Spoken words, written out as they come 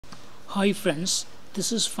Hi friends,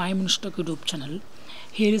 this is 5 Minutes Tech YouTube channel.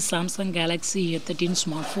 Here is Samsung Galaxy A13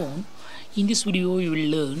 smartphone. In this video you will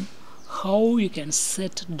learn how you can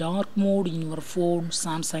set dark mode in your phone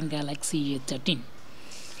Samsung Galaxy A13.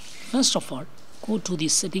 First of all, go to the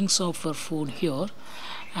settings of your phone here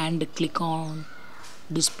and click on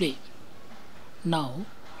display. Now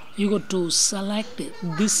you go to select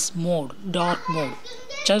this mode, dark mode.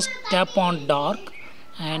 Just tap on dark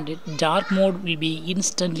and dark mode will be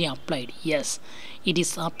instantly applied. Yes, it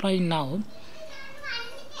is applied now.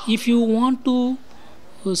 If you want to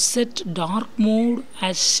set dark mode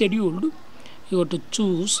as scheduled, you have to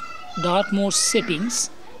choose dark mode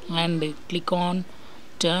settings and click on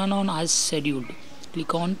turn on as scheduled.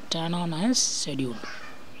 Click on turn on as scheduled,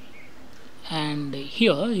 and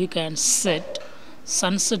here you can set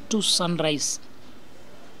sunset to sunrise.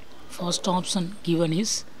 First option given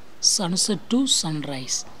is sunset to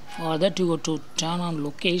sunrise. For that you go to turn on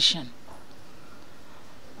location.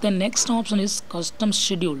 The next option is custom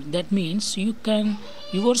schedule. That means you can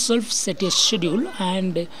yourself set a schedule,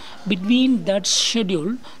 and between that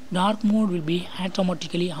schedule dark mode will be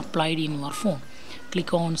automatically applied in your phone.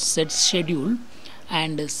 Click on set schedule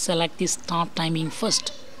and select the start timing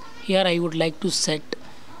first. Here I would like to set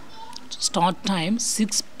start time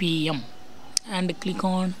 6 p.m. and click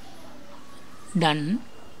on done.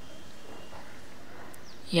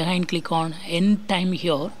 Again click on end time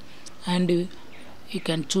here and you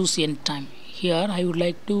can choose end time. Here I would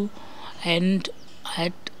like to end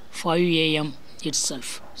at 5 a.m.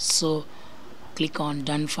 itself, so click on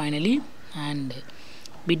done finally, and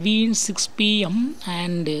between 6 p.m.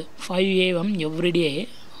 and 5 a.m. every day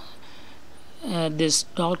this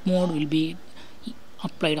dark mode will be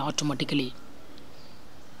applied automatically.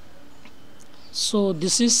 So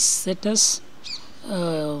this is set as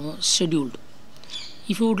scheduled.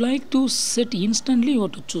 If you would like to set instantly, you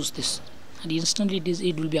have to choose this, and instantly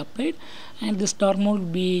it will be applied, and this dark mode will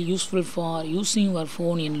be useful for using your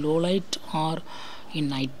phone in low light or in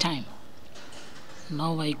night time.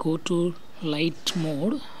 Now I go to light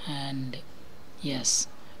mode, and yes,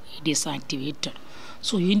 it is activated.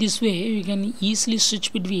 So in this way you can easily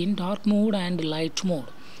switch between dark mode and light mode.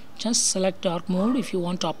 Just select dark mode if you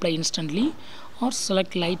want to apply instantly, or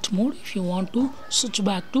select light mode if you want to switch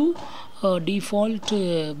back to default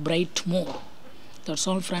bright mode. That's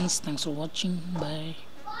all friends. Thanks for watching. Bye.